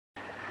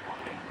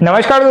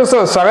नमस्कार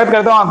दोस्तों, स्वागत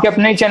करता हूं आपके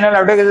अपने चैनल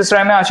अपडेट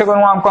में। आशा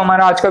करूंगा आपको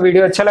हमारा आज का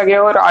वीडियो अच्छा लगे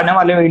और आने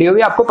वाले वीडियो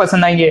भी आपको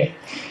पसंद आएंगे।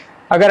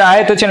 अगर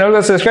आए तो चैनल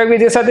को सब्सक्राइब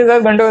कीजिए, साथ ही साथ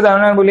घंटे को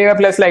दबाना भूलिएगा,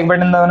 प्लस लाइक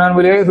बटन दबाना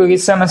भूलिएगा, क्योंकि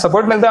इससे हमें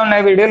सपोर्ट मिलता है और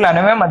नए वीडियो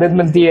लाने में मदद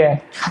मिलती है।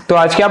 तो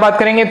आज क्या बात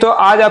करेंगे, तो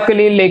आज आपके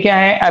लिए लेके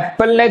आए हैं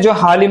एप्पल ने जो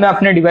हाल ही में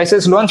अपने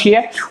डिवाइसेस लॉन्च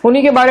किए,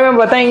 उन्हीं के बारे में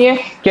बताएंगे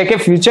क्या क्या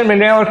फीचर मिल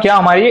रहे हैं और क्या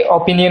हमारी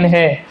ओपिनियन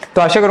है।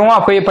 तो आशा करूंगा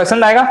आपको ये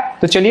पसंद आएगा।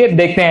 तो चलिए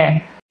देखते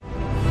हैं।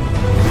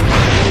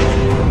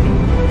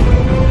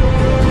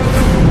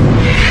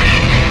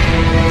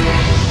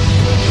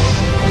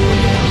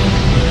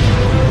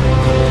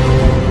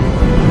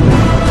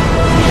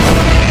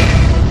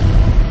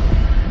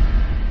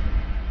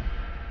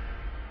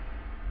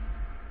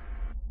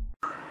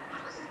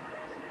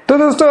 तो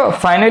दोस्तों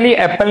फाइनली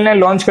एप्पल ने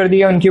लॉन्च कर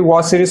दिया उनकी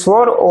वॉच सीरीज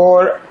 4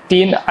 और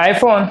 3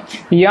 आईफोन।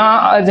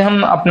 यहाँ आज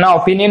हम अपना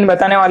ओपिनियन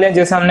बताने वाले हैं,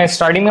 जैसे हमने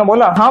स्टार्टिंग में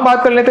बोला। हाँ,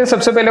 बात कर लेते हैं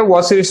सबसे पहले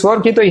वॉच सीरीज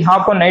 4 की। तो यहाँ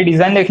आपको नई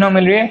डिजाइन देखने को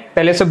मिल रही है,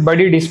 पहले से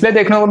बड़ी डिस्प्ले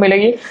देखने को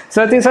मिलेगी,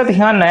 साथ ही साथ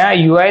यहाँ नया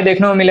यूआई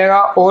देखने को मिलेगा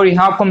और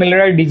यहाँ आपको मिल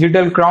रहा है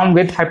डिजिटल क्राउन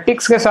विद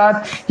हैप्टिक्स के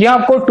साथ। यहाँ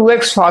आपको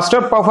 2x फास्टर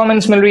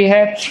परफॉर्मेंस मिल रही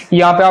है।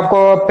 यहाँ पे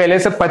आपको पहले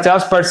से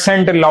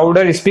 50%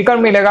 लाउडर स्पीकर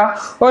मिलेगा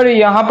और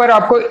यहाँ पर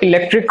आपको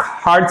इलेक्ट्रिक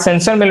हार्ट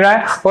सेंसर मिल रहा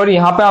है और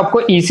यहाँ पे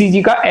आपको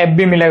ईसीजी का ऐप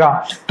भी मिलेगा।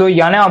 तो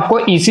यानी आपको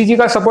ईसीजी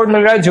का सपोर्ट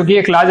मिल रहा है, जो कि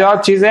एक लाजवाब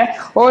चीज है।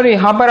 और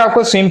यहाँ पर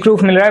आपको स्विम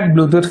प्रूफ मिल रहा है,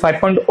 ब्लूटूथ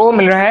 5.0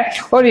 मिल रहा है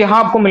और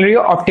यहाँ आपको मिल रही है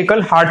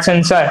ऑप्टिकल हार्ट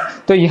सेंसर।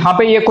 तो यहाँ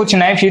पे ये कुछ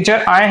नए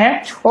फीचर आए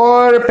हैं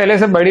और पहले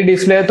से बड़ी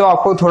डिस्प्ले है तो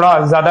आपको थोड़ा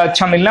ज्यादा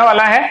अच्छा मिलने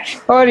वाला है।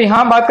 और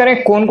यहाँ बात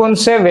करें कौन कौन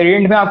से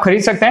वेरिएंट में आप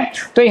खरीद सकते हैं,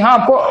 तो यहाँ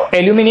आपको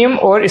एल्यूमिनियम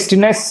और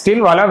स्टेनलेस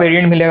स्टील वाला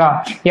वेरिएंट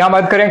मिलेगा। यहाँ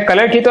बात करें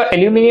कलर की, तो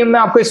एल्यूमिनियम में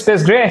आपको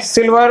स्पेस ग्रे,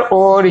 सिल्वर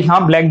और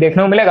यहाँ ब्लैक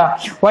देखने को मिलेगा।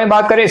 वहीं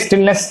बात करें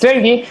स्टेनलेस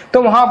स्टील की,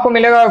 तो वहां आपको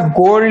मिलेगा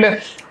गोल्ड,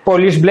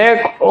 पॉलिश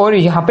ब्लैक और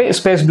यहाँ पे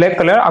स्पेस ब्लैक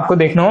कलर आपको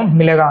देखने को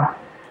मिलेगा।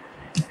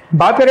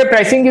 बात करें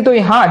प्राइसिंग की, तो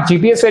यहाँ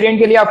जीपीएस वेरिएंट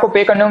के लिए आपको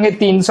पे करने होंगे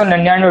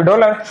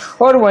 $399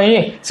 और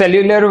वहीं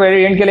सेल्यूलर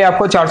वेरिएंट के लिए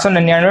आपको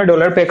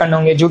 $499 पे करने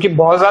होंगे, जो कि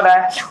बहुत ज्यादा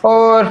है।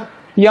 और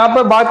यहाँ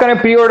पर बात करें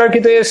प्री ऑर्डर की,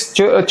 तो ये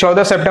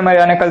 14 सितंबर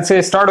यानी कल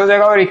से स्टार्ट हो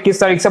जाएगा और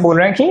 21 तारीख से बोल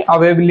रहे हैं कि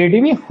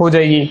अवेलेबिलिटी भी हो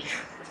जाएगी।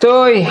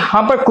 तो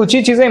यहाँ पर कुछ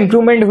ही चीजें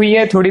इंप्रूवमेंट हुई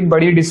है, थोड़ी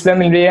बड़ी डिस्प्ले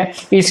मिल रही है,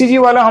 ईसीजी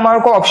वाला हमारे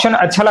को ऑप्शन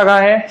अच्छा लगा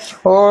है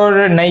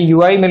और नई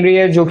यूआई मिल रही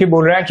है जो कि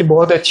बोल रहे हैं कि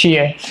बहुत अच्छी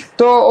है।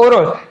 तो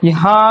ओवरऑल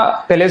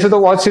यहाँ पहले से तो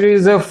वॉच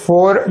सीरीज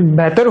 4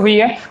 बेहतर हुई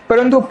है,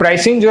 परंतु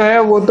प्राइसिंग जो है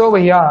वो तो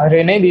भैया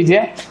रहने दीजिए।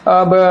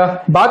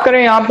 अब बात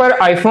करें यहाँ पर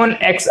आईफोन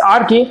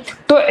XR की,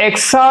 तो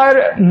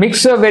XR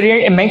मिक्स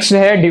वेरिएंट मिक्स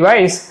है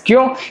डिवाइस।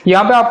 क्यों?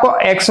 यहाँ पे आपको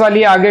X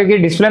वाली आगे की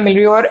डिस्प्ले मिल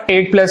रही है और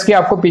 8+ की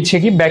आपको पीछे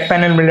की बैक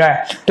पैनल मिल रहा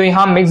है। तो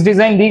यहाँ मिक्स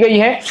डिजाइन दी गई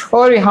है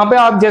और यहाँ पे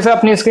आप जैसे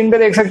अपनी स्क्रीन पे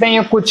देख सकते हैं,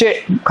 ये कुछ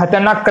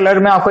खतरनाक कलर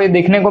में आपको ये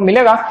देखने को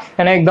मिलेगा,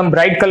 यानी एकदम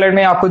ब्राइट कलर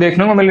में आपको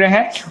देखने को मिल रहे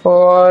हैं।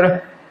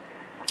 और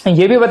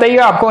ये भी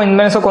बताइएगा आपको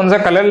इनमें से कौन सा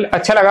कलर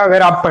अच्छा लगा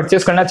अगर आप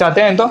परचेस करना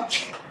चाहते हैं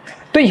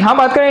तो यहाँ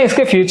बात करें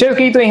इसके फीचर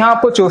की, तो यहाँ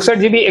आपको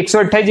 64GB,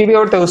 128GB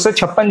और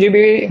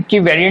 256GB की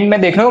वेरिएंट में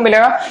देखने को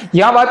मिलेगा।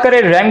 यहाँ बात करें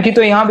रैम की,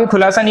 तो यहाँ भी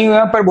खुलासा नहीं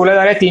हुआ, पर बोला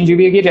जा रहा है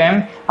 3GB की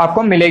रैम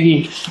आपको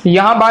मिलेगी।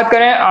 यहाँ बात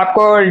करें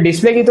आपको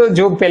डिस्प्ले की, तो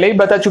जो पहले ही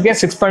बता चुके हैं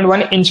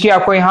 6.1 इंच की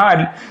आपको यहाँ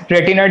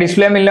रेटिना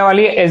डिस्प्ले मिलने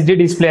वाली है, एचडी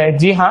डिस्प्ले है।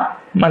 जी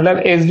हाँ, मतलब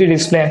एचडी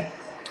डिस्प्ले।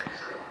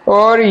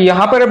 और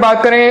यहाँ पर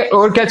बात करें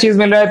और क्या चीज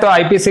मिल रहा है, तो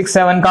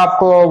IP67 का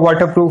आपको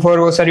वाटरप्रूफ और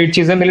वो सारी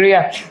चीजें मिल रही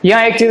है।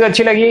 यहाँ एक चीज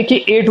अच्छी लगी है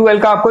कि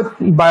A12 का आपको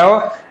बायो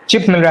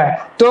चिप मिल रहा है।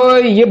 तो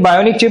ये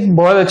बायोनिक चिप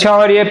बहुत अच्छा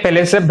और ये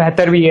पहले से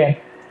बेहतर भी है।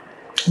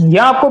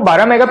 यहाँ आपको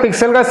 12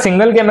 मेगापिक्सल का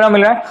सिंगल कैमरा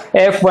मिल रहा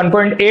है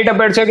f1.8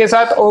 अपर्चर के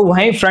साथ। और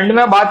वहीं फ्रंट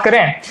में बात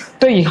करें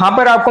तो यहाँ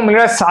पर आपको मिल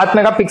रहा है 7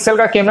 मेगापिक्सल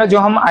का कैमरा, जो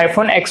हम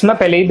आईफोन X में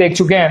पहले ही देख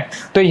चुके हैं।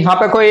 तो यहाँ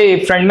पर कोई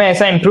फ्रंट में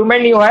ऐसा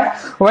इंप्रूवमेंट नहीं हुआ है।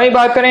 वहीं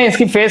बात करें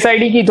इसकी फेस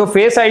आईडी की, तो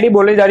फेस आईडी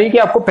बोली जा रही है कि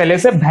आपको पहले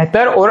से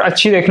बेहतर और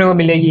अच्छी देखने को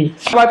मिलेगी।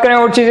 बात करें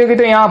और चीजों की,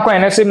 तो यहाँ आपको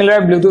NFC मिल रहा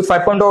है, ब्लूटूथ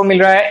 5.0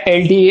 मिल रहा है,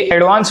 LTE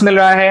एडवांस मिल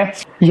रहा है।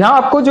 यहाँ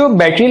आपको जो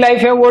बैटरी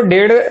लाइफ है वो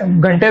 1.5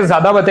 घंटे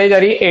ज्यादा बताई जा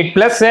रही है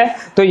 8+ से,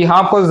 तो यहाँ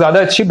आपको ज्यादा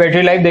अच्छी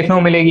बैटरी लाइफ देखने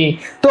को मिलेगी।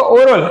 तो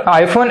ओवरऑल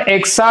आईफोन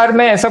XR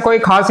में ऐसा कोई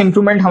खास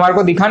इंप्रूवमेंट हमारे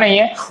को दिखा नहीं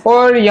है।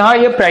 और यहाँ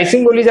ये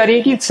प्राइसिंग बोली जा रही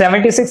है कि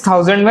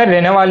 76,000 में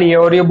रहने वाली है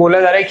और ये बोला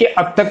जा रहा है कि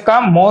अब तक का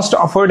मोस्ट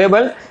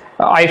अफोर्डेबल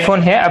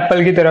आईफोन है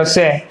एप्पल की तरफ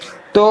से।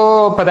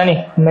 तो पता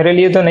नहीं, मेरे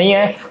लिए तो नहीं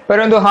है,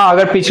 परंतु हाँ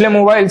अगर पिछले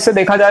मोबाइल से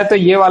देखा जाए तो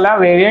ये वाला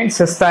वेरिएंट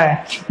सस्ता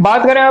है।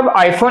 बात करें अब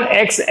आईफोन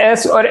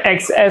XS और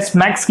XS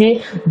Max की,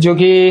 जो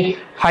कि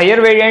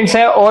हायर वेरिएंट्स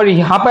है, और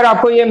यहाँ पर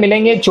आपको ये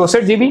मिलेंगे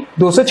 64GB,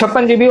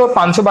 256GB और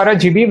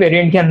 512GB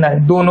वेरिएंट के अंदर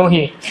दोनों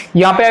ही।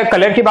 यहाँ पे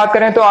कलर की बात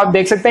करें तो आप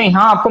देख सकते हैं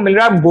यहाँ आपको मिल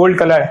रहा है गोल्ड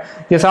कलर,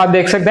 जैसा आप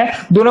देख सकते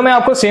हैं दोनों में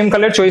आपको सेम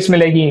कलर चॉइस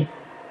मिलेगी।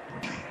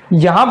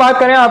 यहाँ बात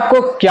करें आपको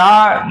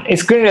क्या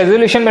स्क्रीन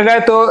रेजोल्यूशन मिल रहा है,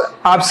 तो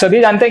आप सभी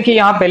जानते हैं कि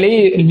यहाँ पहले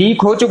ही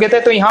लीक हो चुके थे।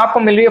 तो यहाँ आपको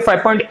मिल रही है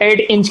 5.8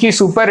 इंच की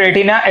सुपर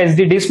रेटिना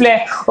एचडी डिस्प्ले,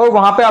 और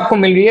वहां पे आपको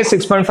मिल रही है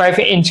 6.5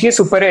 इंच की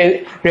सुपर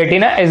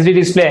रेटिना एचडी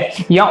डिस्प्ले।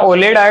 यहाँ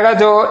ओलेड आएगा,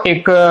 जो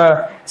एक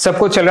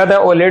सबको चल रहा था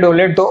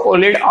ओलेड, तो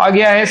ओलेड आ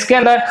गया है इसके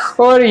अंदर।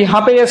 और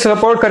यहाँ पे ये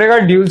सपोर्ट करेगा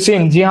ड्यूल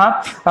सिम। जी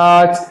हाँ,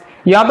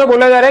 यहाँ पे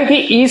बोला जा रहा है कि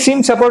ई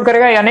सिम सपोर्ट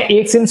करेगा, यानी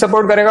एक सिम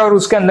सपोर्ट करेगा और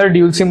उसके अंदर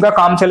ड्यूल सिम का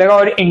काम चलेगा।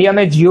 और इंडिया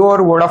में जियो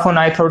और वोडाफोन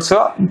आई थॉट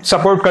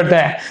सपोर्ट करते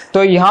हैं,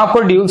 तो यहाँ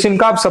आपको ड्यूल सिम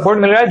का सपोर्ट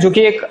मिल रहा है, जो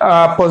कि एक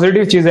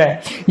पॉजिटिव चीज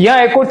है।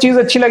 यहाँ एक और चीज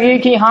अच्छी लगी है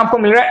कि यहाँ आपको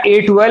मिल रहा है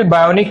A12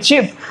 बायोनिक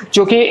चिप,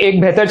 जो कि एक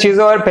बेहतर चीज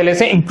है और पहले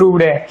से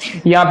इंप्रूव्ड है।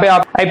 यहाँ पे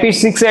आप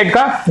IP68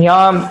 का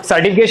यहाँ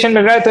सर्टिफिकेशन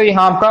मिल रहा है, तो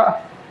यहाँ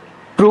आपका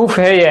प्रूफ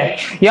है ये।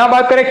 यहाँ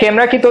बात करें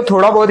कैमरा की, तो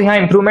थोड़ा बहुत यहाँ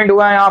इंप्रूवमेंट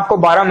हुआ है। आपको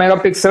 12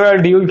 मेगापिक्सल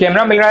ड्यूल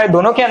कैमरा मिल रहा है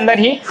दोनों के अंदर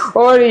ही,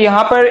 और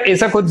यहाँ पर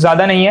ऐसा कुछ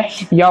ज्यादा नहीं है।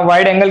 यहाँ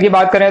वाइड एंगल की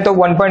बात करें तो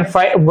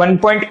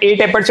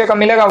 1.8 एपर्चर का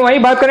मिलेगा। वही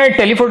बात करें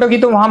टेलीफोटो की,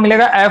 तो वहां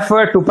मिलेगा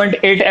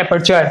f2.8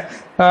 एपर्चर।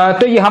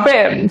 तो यहाँ पे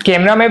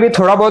कैमरा में भी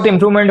थोड़ा बहुत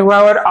इंप्रूवमेंट हुआ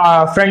है।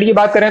 और फ्रंट की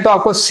बात करें तो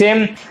आपको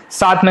सेम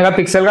 7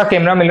 मेगापिक्सल का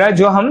कैमरा मिल रहा है,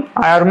 जो हम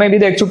IR में भी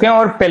देख चुके हैं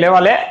और पहले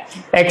वाले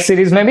X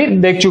सीरीज में भी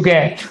देख चुके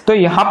हैं। तो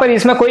यहाँ पर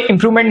इसमें कोई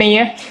इंप्रूवमेंट नहीं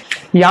है।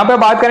 यहाँ पे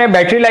बात करें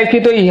बैटरी लाइफ की,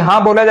 तो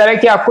यहाँ बोला जा रहा है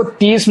कि आपको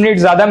 30 मिनट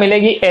ज्यादा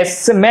मिलेगी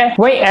S में।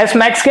 वही S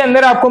Max के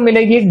अंदर आपको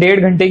मिलेगी 1.5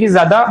 घंटे की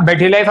ज्यादा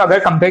बैटरी लाइफ, अगर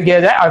कंपेयर किया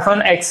जाए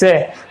iPhone X से।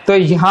 तो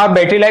यहाँ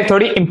बैटरी लाइफ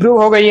थोड़ी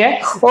इंप्रूव हो गई है।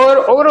 और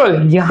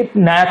ओवरऑल यहाँ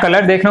नया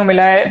कलर देखने को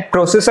मिला है,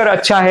 प्रोसेसर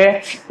अच्छा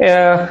है,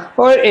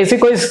 और ऐसी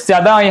कोई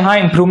ज्यादा यहाँ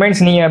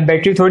इंप्रूवमेंट्स नहीं है।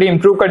 बैटरी थोड़ी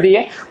इंप्रूव कर दी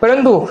है,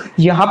 परंतु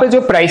यहाँ पे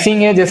जो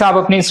प्राइसिंग है, जैसा आप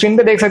अपनी स्क्रीन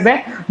पे देख सकते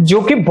हैं,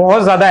 जो कि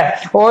बहुत ज्यादा है।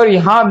 और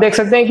यहाँ आप देख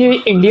सकते हैं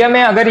कि इंडिया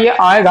में अगर ये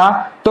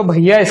आएगा तो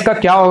भैया इसका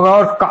क्या होगा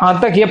और कहां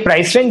तक ये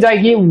प्राइस रेंज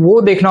जाएगी, वो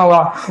देखना होगा।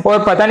 और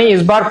पता नहीं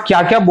इस बार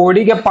क्या क्या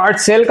बॉडी के पार्ट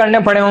सेल करने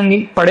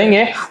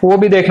पड़ेंगे, वो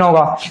भी देखना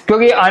होगा।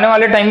 क्योंकि आने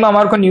वाले टाइम में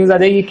हमारे को न्यूज आ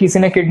जाएगी, किसी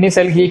ने किडनी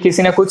सेल की,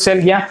 किसी ने कुछ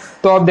सेल किया।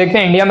 तो अब देखते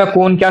हैं इंडिया में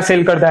कौन क्या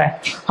सेल करता है।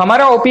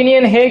 हमारा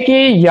ओपिनियन है कि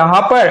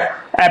यहाँ पर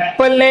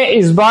एप्पल ने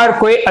इस बार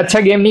कोई अच्छा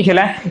गेम नहीं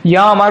खेला है।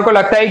 यहाँ हमारे को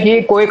लगता है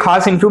कि कोई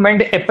खास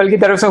इंप्रूवमेंट एप्पल की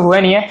तरफ से हुआ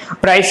नहीं है।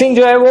 प्राइसिंग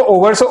जो है वो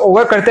ओवर से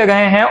ओवर करते गए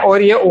हैं,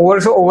 और ये ओवर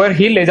से ओवर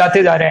ही ले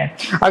जाते जा रहे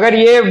हैं। अगर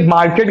ये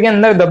मार्केट के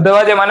अंदर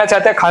दबदबा जमाना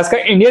चाहते हैं, खासकर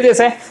इंडिया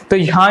जैसे, तो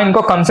यहाँ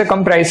इनको कम से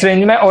कम प्राइस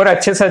रेंज में और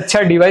अच्छे से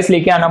अच्छा डिवाइस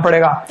लेके आना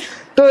पड़ेगा।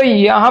 तो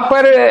यहाँ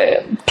पर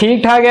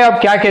ठीक ठाक है, अब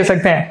क्या कह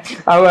सकते हैं।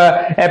 अब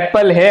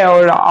एप्पल है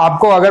और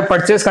आपको अगर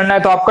परचेस करना है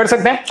तो आप कर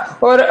सकते हैं,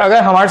 और अगर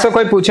हमारे से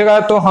कोई पूछेगा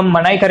तो हम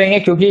मना ही करेंगे,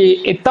 क्योंकि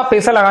इतना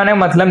पैसा लगाने का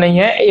मतलब नहीं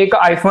है एक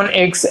iPhone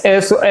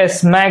XS,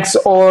 S Max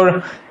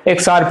और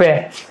XR पे।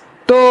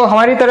 तो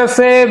हमारी तरफ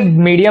से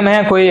मीडियम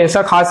है, कोई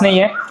ऐसा खास नहीं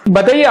है।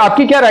 बताइए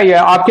आपकी क्या राय है,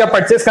 आप क्या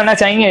परचेस करना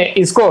चाहेंगे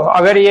इसको?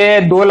 अगर ये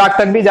 2 लाख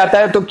तक भी जाता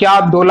है तो क्या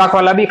आप 2 लाख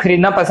वाला भी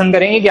खरीदना पसंद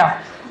करेंगे क्या?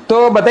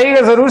 तो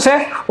बताइएगा जरूर से।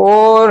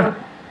 और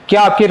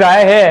क्या आपकी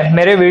राय है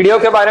मेरे वीडियो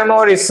के बारे में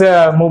और इस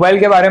मोबाइल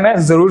के बारे में,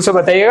 जरूर से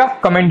बताइएगा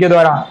कमेंट के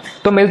द्वारा।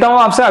 तो मिलता हूं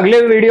आपसे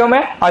अगले वीडियो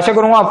में। आशा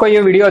करूंगा आपको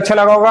ये वीडियो अच्छा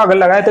लगा होगा। अगर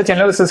लगा है तो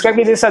चैनल को सब्सक्राइब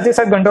कीजिए, साथ ही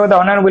साथ घंटों को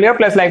दबाना न भूलिएगा,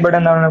 प्लस लाइक बटन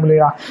दबाना न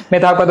भूलिएगा।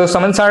 मैं था आपका दोस्त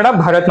नमस्कार,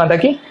 भारत माता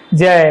की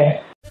जय।